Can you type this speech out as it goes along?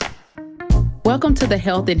Welcome to the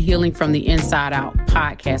Health and Healing from the Inside Out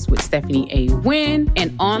podcast with Stephanie A. Wynn,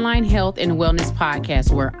 an online health and wellness podcast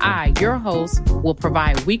where I, your host, will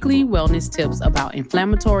provide weekly wellness tips about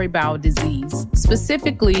inflammatory bowel disease,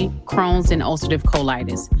 specifically Crohn's and ulcerative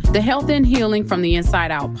colitis. The Health and Healing from the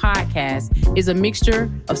Inside Out podcast is a mixture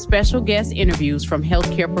of special guest interviews from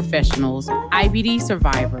healthcare professionals, IBD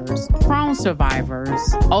survivors, Crohn's survivors,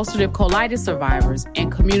 ulcerative colitis survivors, and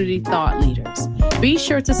community thought leaders. Be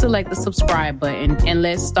sure to select the subscribe button and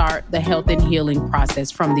let's start the health and healing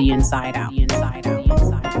process from the inside out.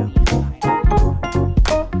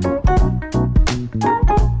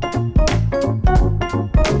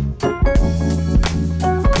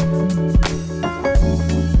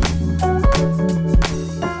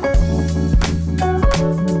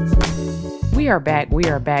 We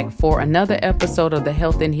are back for another episode of the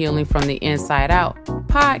Health and Healing from the Inside Out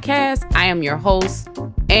podcast. I am your host.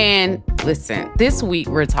 And listen, this week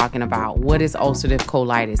we're talking about what is ulcerative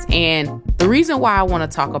colitis. And the reason why I want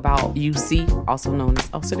to talk about UC, also known as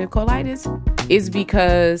ulcerative colitis, is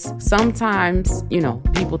because sometimes,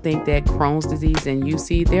 people think that Crohn's disease and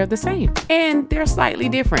UC, they're the same and they're slightly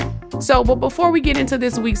different. So, but before we get into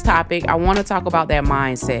this week's topic, I want to talk about that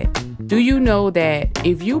mindset. Do you know that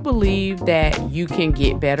if you believe that you can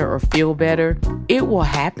get better or feel better, it will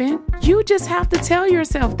happen? You just have to tell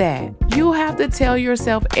yourself that. You have to tell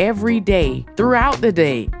yourself every day, throughout the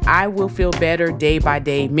day, I will feel better day by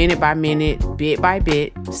day, minute by minute, bit by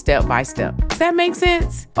bit, step by step. Does that make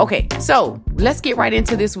sense? Okay, so let's get right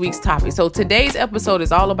into this week's topic. So today's episode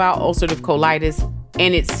is all about ulcerative colitis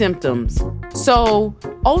and its symptoms. So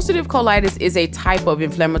ulcerative colitis is a type of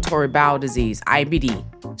inflammatory bowel disease, IBD.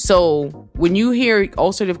 So when you hear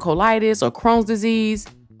ulcerative colitis or Crohn's disease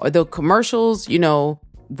or the commercials,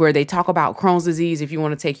 where they talk about Crohn's disease, if you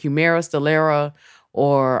want to take Humira, Stelara,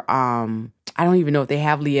 or I don't even know if they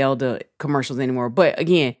have Lielda commercials anymore. But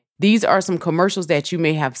again, these are some commercials that you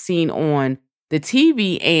may have seen on the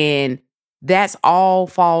TV, and that's all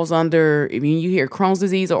falls under, I mean, you hear Crohn's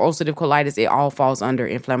disease or ulcerative colitis, it all falls under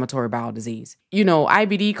inflammatory bowel disease.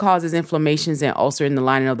 IBD causes inflammations and ulcer in the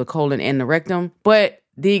lining of the colon and the rectum, but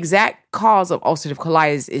the exact cause of ulcerative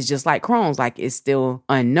colitis is just like Crohn's, it's still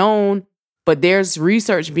unknown, but there's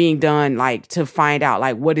research being done, to find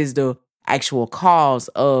out, what is the actual cause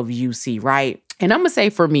of UC, right? And I'm going to say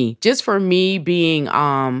for me being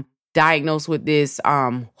diagnosed with this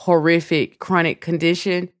horrific chronic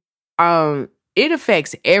condition, it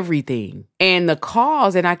affects everything. And the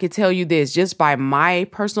cause, and I can tell you this just by my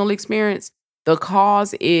personal experience, the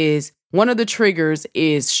cause is, one of the triggers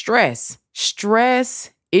is stress. Stress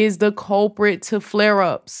is the culprit to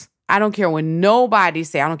flare-ups. I don't care what nobody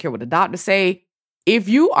say. I don't care what the doctor say. If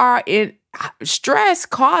you are in stress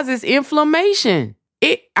causes inflammation.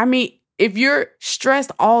 If you're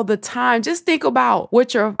stressed all the time, just think about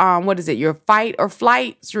what your your fight or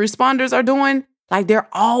flight responders are doing. They're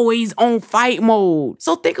always on fight mode.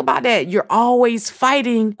 So think about that. You're always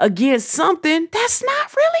fighting against something that's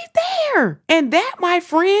not really there. And that, my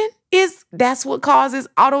friend, that's what causes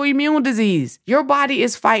autoimmune disease. Your body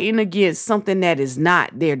is fighting against something that is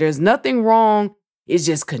not there. There's nothing wrong. It's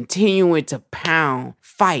just continuing to pound,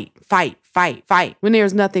 fight when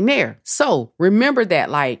there's nothing there. So remember that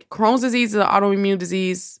Crohn's disease is an autoimmune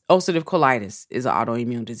disease. Ulcerative colitis is an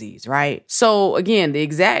autoimmune disease, right? So again, the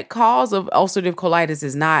exact cause of ulcerative colitis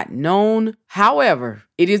is not known. However,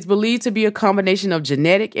 it is believed to be a combination of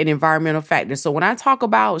genetic and environmental factors. So when I talk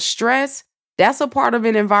about stress, that's a part of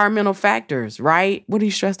an environmental factors, right? What are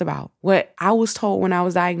you stressed about? What I was told when I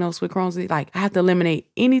was diagnosed with Crohn's disease, I have to eliminate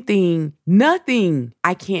nothing.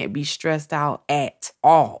 I can't be stressed out at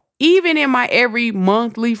all. Even in my every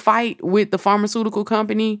monthly fight with the pharmaceutical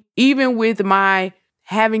company, even with my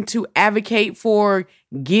having to advocate for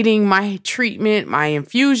getting my treatment, my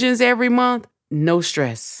infusions every month, no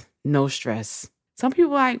stress. Some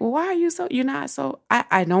people are like, well, why are you're not so,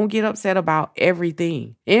 I don't get upset about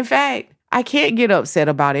everything. In fact, I can't get upset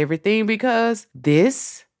about everything because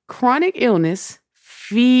this chronic illness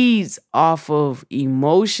feeds off of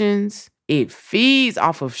emotions. It feeds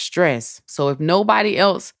off of stress. So if nobody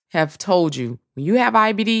else have told you, when you have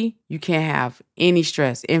IBD, you can't have any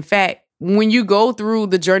stress. In fact, when you go through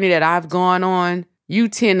the journey that I've gone on, you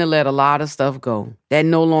tend to let a lot of stuff go that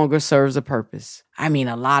no longer serves a purpose. A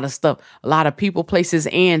lot of stuff, a lot of people, places,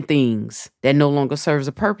 and things that no longer serves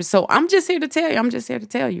a purpose. So I'm just here to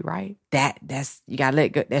tell you, right? That's you gotta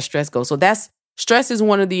let that stress go. So stress is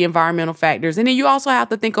one of the environmental factors. And then you also have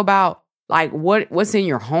to think about what's in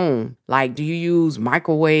your home. Like, do you use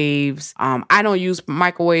microwaves? I don't use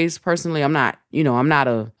microwaves personally. I'm not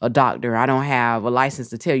a doctor. I don't have a license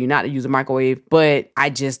to tell you not to use a microwave, but I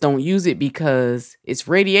just don't use it because it's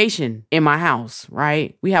radiation in my house,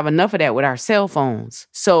 right? We have enough of that with our cell phones.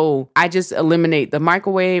 So I just eliminate the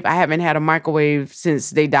microwave. I haven't had a microwave since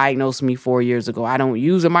they diagnosed me 4 years ago. I don't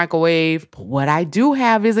use a microwave, but what I do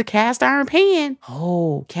have is a cast iron pan.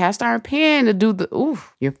 Oh, cast iron pan to do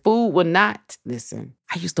your food will not, listen.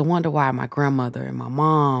 I used to wonder why my grandmother and my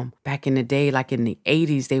mom back in the day, like in the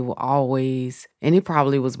 80s, they were always, and it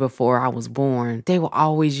probably was before I was born, they would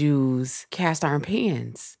always use cast iron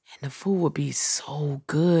pans and the food would be so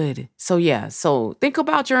good. So yeah, so think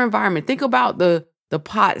about your environment. Think about the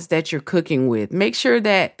pots that you're cooking with. Make sure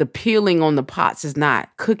that the peeling on the pots is not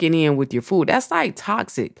cooking in with your food. That's like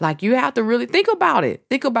toxic. Like you have to really think about it.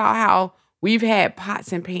 Think about how we've had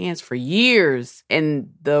pots and pans for years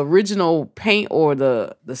and the original paint or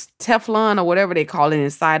the Teflon or whatever they call it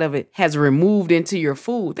inside of it has removed into your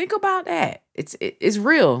food. Think about that. It's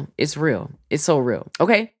real. It's real. It's so real.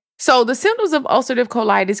 Okay. So the symptoms of ulcerative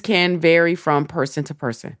colitis can vary from person to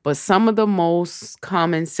person, but some of the most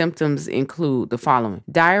common symptoms include the following.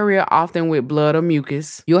 Diarrhea, often with blood or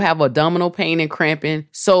mucus. You'll have abdominal pain and cramping.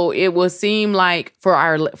 So it will seem like, for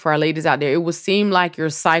our ladies out there, it will seem like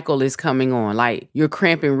your cycle is coming on, like you're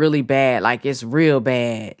cramping really bad, like it's real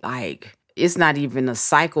bad. Like it's not even a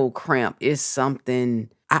cycle cramp. It's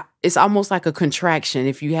something, it's almost like a contraction.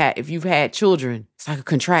 If you've had children, it's like a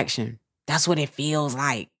contraction. That's what it feels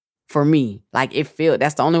like. For me, like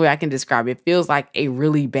that's the only way I can describe it. It feels like a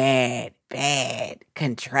really bad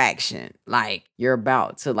contraction. Like you're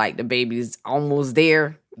about to, like the baby's almost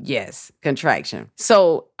there. Yes, contraction.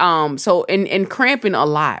 So in cramping a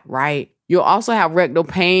lot, right? You'll also have rectal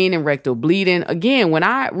pain and rectal bleeding. Again, when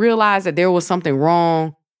I realized that there was something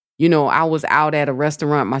wrong, I was out at a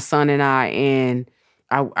restaurant, my son and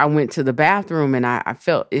I went to the bathroom and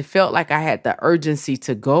it felt like I had the urgency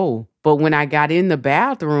to go. But when I got in the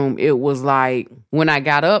bathroom, it was like, when I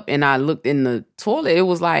got up and I looked in the toilet, it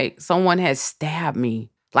was like someone had stabbed me.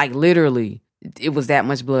 Like literally, it was that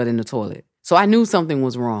much blood in the toilet. So I knew something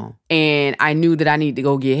was wrong. And I knew that I need to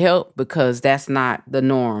go get help because that's not the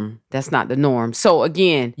norm. That's not the norm. So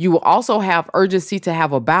again, you will also have urgency to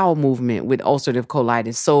have a bowel movement with ulcerative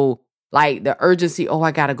colitis. So like the urgency, I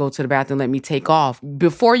got to go to the bathroom, let me take off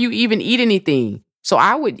before you even eat anything. So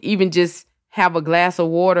I would even just have a glass of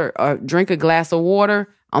water or drink a glass of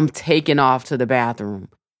water. I'm taking off to the bathroom.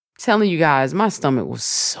 I'm telling you guys, my stomach was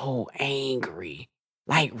so angry,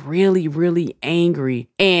 like really, really angry.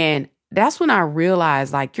 And that's when I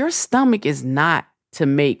realized like your stomach is not to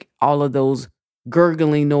make all of those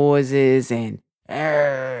gurgling noises and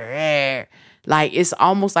like it's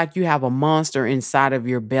almost like you have a monster inside of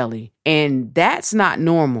your belly. And that's not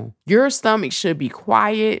normal. Your stomach should be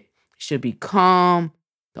quiet, should be calm.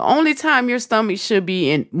 The only time your stomach should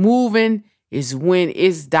be moving is when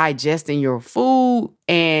it's digesting your food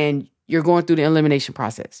and you're going through the elimination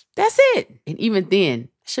process. That's it. And even then,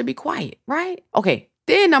 it should be quiet, right? Okay.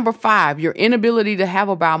 Then number 5, your inability to have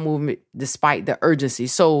a bowel movement despite the urgency.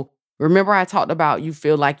 So remember I talked about you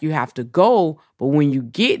feel like you have to go, but when you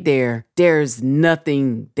get there, there's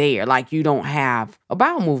nothing there. Like you don't have a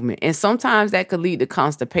bowel movement. And sometimes that could lead to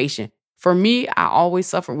constipation. For me, I always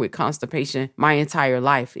suffered with constipation my entire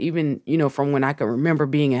life, even, from when I can remember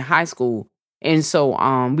being in high school. And so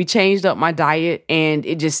we changed up my diet and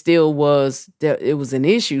it just still was, it was an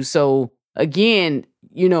issue. So again,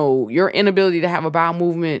 your inability to have a bowel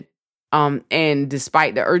movement and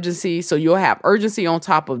despite the urgency, so you'll have urgency on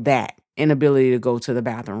top of that inability to go to the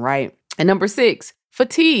bathroom, right? And number 6,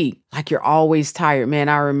 fatigue. Like you're always tired, man.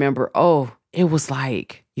 I remember, it was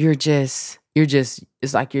like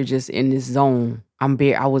it's like you're just in this zone. I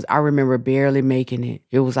remember barely making it.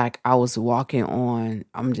 It was like I was walking on,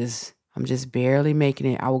 I'm just barely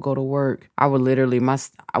making it. I would go to work. I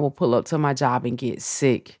would pull up to my job and get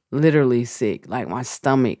sick, literally sick. Like my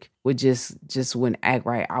stomach would just wouldn't act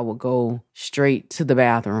right. I would go straight to the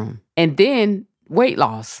bathroom. And then weight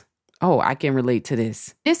loss. Oh, I can relate to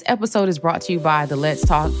this. This episode is brought to you by the Let's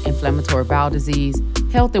Talk Inflammatory Bowel Disease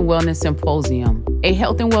Health and Wellness Symposium, a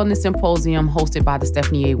health and wellness symposium hosted by the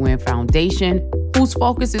Stephanie A. Wynn Foundation, whose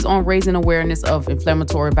focus is on raising awareness of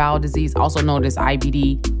inflammatory bowel disease, also known as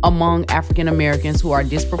IBD, among African Americans who are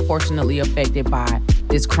disproportionately affected by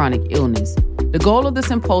this chronic illness. The goal of the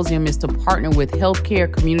symposium is to partner with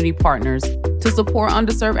healthcare community partners to support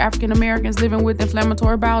underserved African Americans living with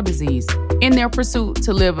inflammatory bowel disease in their pursuit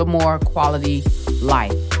to live a more quality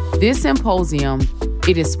life. This symposium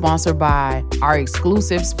It is sponsored by our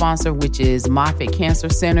exclusive sponsor, which is Moffitt Cancer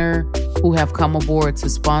Center, who have come aboard to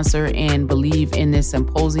sponsor and believe in this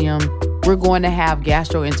symposium. We're going to have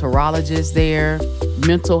gastroenterologists there,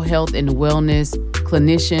 mental health and wellness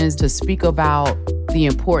clinicians to speak about the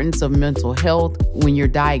importance of mental health when you're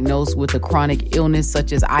diagnosed with a chronic illness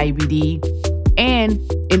such as IBD. And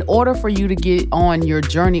in order for you to get on your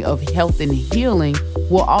journey of health and healing,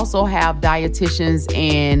 we'll also have dietitians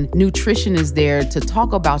and nutritionists there to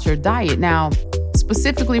talk about your diet. Now,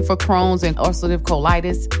 specifically for Crohn's and ulcerative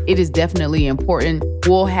colitis, it is definitely important.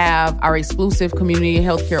 We'll have our exclusive community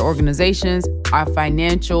healthcare organizations, our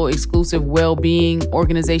financial exclusive well-being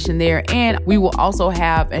organization there, and we will also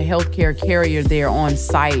have a healthcare carrier there on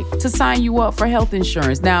site to sign you up for health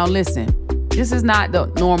insurance. Now, listen, this is not the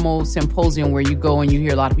normal symposium where you go and you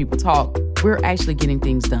hear a lot of people talk. We're actually getting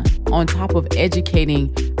things done on top of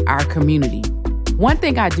educating our community. One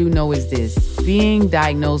thing I do know is this: being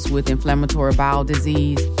diagnosed with inflammatory bowel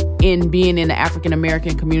disease and being in the African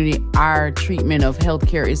American community, our treatment of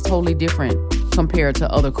healthcare is totally different compared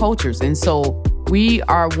to other cultures. And so we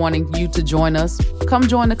are wanting you to join us. Come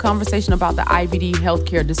join the conversation about the IBD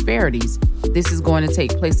healthcare disparities. This is going to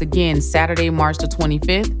take place again Saturday, March the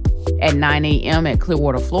 25th at 9 a.m. at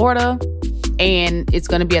Clearwater, Florida. And it's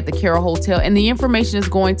going to be at the Carroll Hotel. And the information is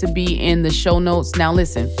going to be in the show notes. Now,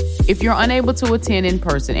 listen, if you're unable to attend in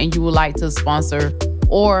person and you would like to sponsor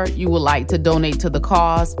or you would like to donate to the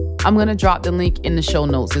cause, I'm going to drop the link in the show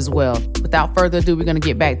notes as well. Without further ado, we're going to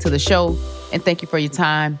get back to the show. And thank you for your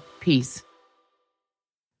time. Peace.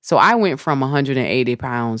 So I went from 180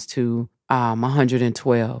 pounds to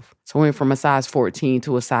 112. So I went from a size 14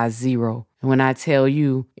 to a size 0. And when I tell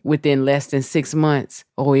you, within less than 6 months,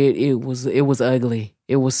 it was ugly.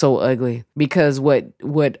 It was so ugly because what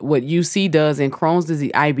UC does and Crohn's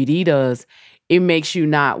disease, IBD does, it makes you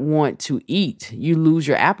not want to eat. You lose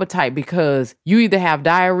your appetite because you either have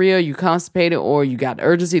diarrhea, you constipated, or you got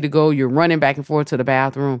urgency to go. You're running back and forth to the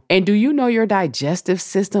bathroom. And do you know your digestive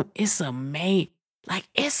system? It's a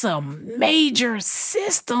major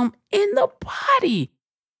system in the body.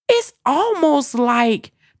 It's almost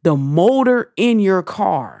like the motor in your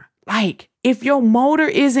car. Like if your motor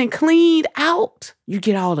isn't cleaned out, you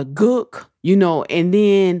get all the gook, and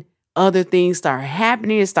then other things start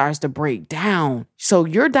happening. It starts to break down. So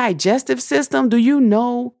your digestive system, do you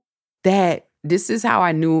know that this is how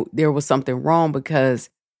I knew there was something wrong? Because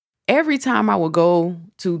every time I would go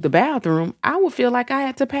to the bathroom, I would feel like I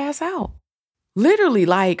had to pass out. Literally,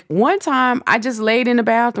 like one time I just laid in the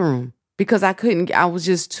bathroom because I was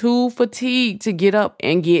just too fatigued to get up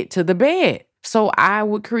and get to the bed. So I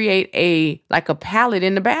would create a pallet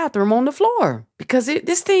in the bathroom on the floor because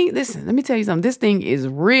listen, let me tell you something. This thing is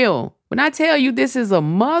real. When I tell you this is a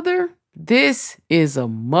mother. So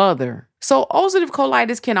ulcerative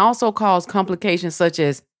colitis can also cause complications such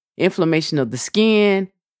as inflammation of the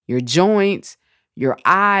skin, your joints, your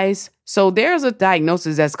eyes. So there's a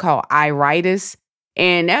diagnosis that's called iritis.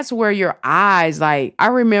 And that's where your eyes, I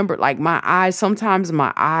remember my eyes, sometimes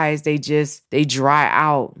my eyes, they dry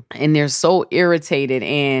out and they're so irritated.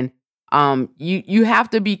 And you have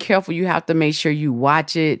to be careful. You have to make sure you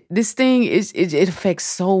watch it. This thing it affects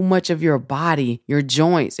so much of your body, your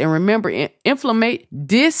joints. And remember,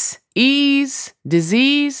 disease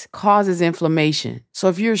causes inflammation. So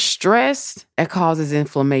if you're stressed, that causes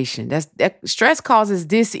inflammation. That stress causes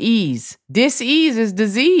dis-ease. Dis-ease is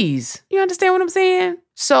disease. You understand what I'm saying?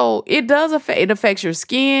 So it does affects your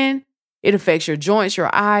skin. It affects your joints,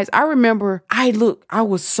 your eyes. I remember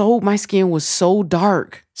my skin was so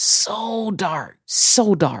dark,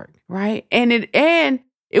 right? And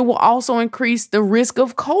it will also increase the risk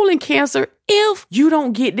of colon cancer if you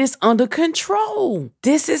don't get this under control.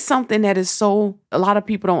 This is something that a lot of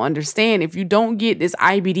people don't understand. If you don't get this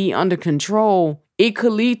IBD under control, it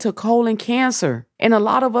could lead to colon cancer. And a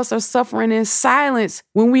lot of us are suffering in silence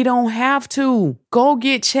when we don't have to. Go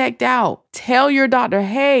get checked out. Tell your doctor,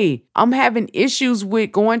 hey, I'm having issues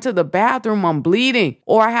with going to the bathroom. I'm bleeding,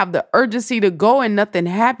 or I have the urgency to go and nothing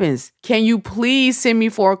happens. Can you please send me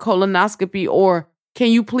for a colonoscopy, or can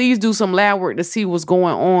you please do some lab work to see what's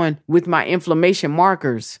going on with my inflammation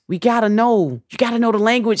markers? We gotta know. You gotta know the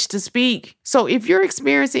language to speak. So if you're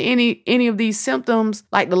experiencing any of these symptoms,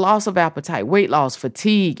 like the loss of appetite, weight loss,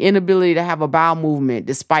 fatigue, inability to have a bowel movement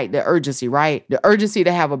despite the urgency, right? The urgency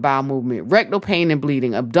to have a bowel movement, rectal pain and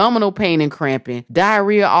bleeding, abdominal pain and cramping,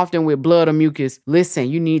 diarrhea often with blood or mucus, listen,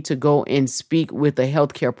 you need to go and speak with a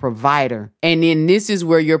healthcare provider. And then this is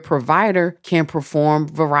where your provider can perform a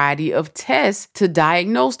variety of tests to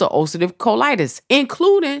diagnose the ulcerative colitis,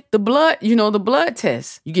 including the blood, the blood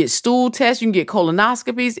tests. You get stool tests, you can get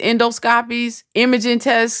colonoscopies, endoscopies, imaging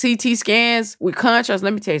tests, CT scans with contrast.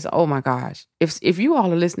 Let me tell you something. Oh my gosh. If you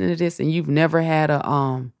all are listening to this and you've never had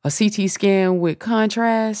a CT scan with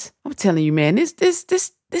contrast, I'm telling you, man, this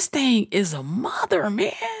thing is a mother,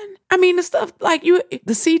 man. I mean, the stuff like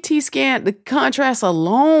the CT scan, the contrast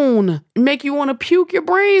alone make you want to puke your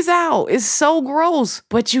brains out. It's so gross,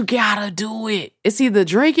 but you gotta do it. It's either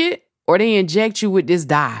drink it or they inject you with this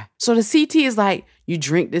dye. So the CT is like, you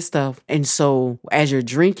drink this stuff. And so as you're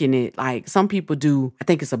drinking it, like some people do, I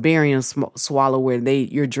think it's a barium swallow where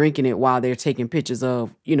you're drinking it while they're taking pictures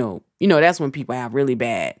of, that's when people have really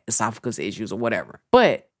bad esophagus issues or whatever.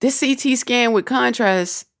 But this CT scan with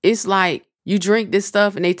contrast, it's like, you drink this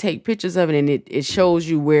stuff and they take pictures of it and it shows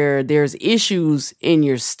you where there's issues in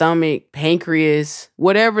your stomach, pancreas,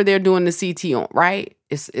 whatever they're doing the CT on, right?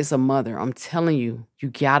 It's a mother. I'm telling you, you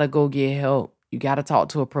gotta go get help. You gotta talk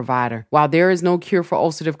to a provider. While there is no cure for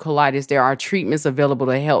ulcerative colitis, there are treatments available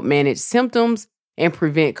to help manage symptoms and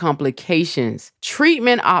prevent complications.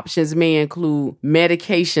 Treatment options may include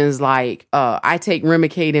medications like I take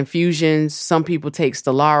Remicade infusions. Some people take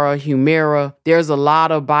Stelara, Humira. There's a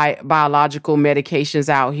lot of biological medications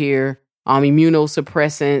out here,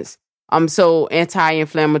 immunosuppressants, so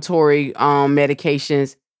anti-inflammatory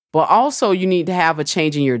medications. But also you need to have a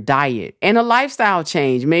change in your diet and a lifestyle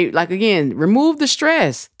change. Maybe remove the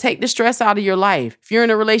stress. Take the stress out of your life. If you're in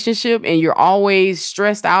a relationship and you're always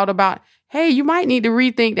stressed out about, hey, you might need to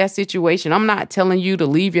rethink that situation. I'm not telling you to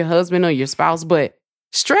leave your husband or your spouse, but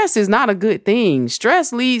stress is not a good thing.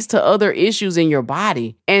 Stress leads to other issues in your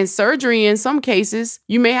body. And surgery, in some cases,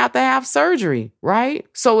 you may have to have surgery, right?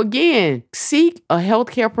 So again, seek a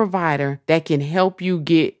healthcare provider that can help you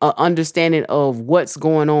get an understanding of what's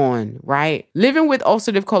going on, right? Living with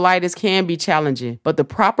ulcerative colitis can be challenging, but the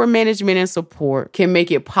proper management and support can make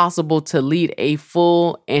it possible to lead a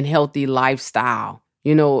full and healthy lifestyle.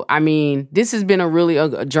 This has been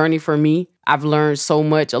a journey for me. I've learned so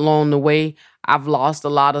much along the way. I've lost a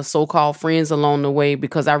lot of so-called friends along the way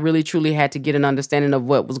because I really, truly had to get an understanding of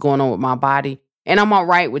what was going on with my body. And I'm all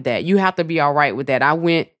right with that. You have to be all right with that. I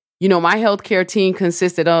went, my healthcare team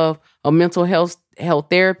consisted of a mental health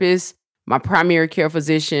therapist, my primary care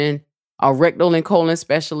physician, a rectal and colon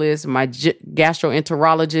specialist, my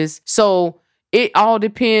gastroenterologist. So it all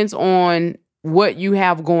depends on what you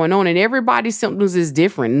have going on, and everybody's symptoms is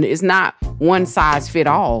different. It's not one size fit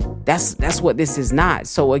all. That's what this is not.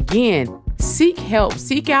 So again, seek help,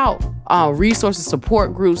 seek out resources,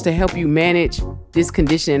 support groups to help you manage this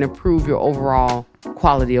condition and improve your overall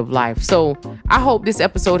quality of life. So I hope this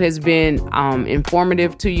episode has been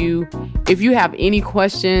informative to you. If you have any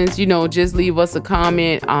questions, just leave us a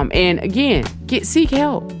comment. And again, seek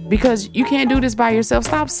help because you can't do this by yourself.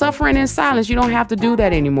 Stop suffering in silence. You don't have to do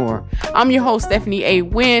that anymore. I'm your host, Stephanie A.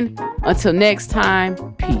 Wynn. Until next time,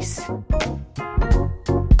 peace.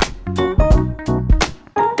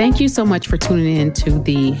 Thank you so much for tuning in to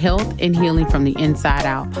the Health and Healing from the Inside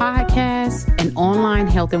Out podcast, an online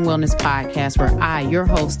health and wellness podcast where I, your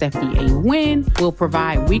host, Stephanie A. Wynn, will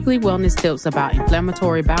provide weekly wellness tips about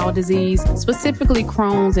inflammatory bowel disease, specifically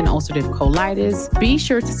Crohn's and ulcerative colitis. Be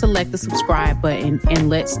sure to select the subscribe button and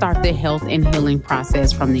let's start the health and healing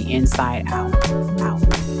process from the inside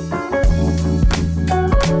out.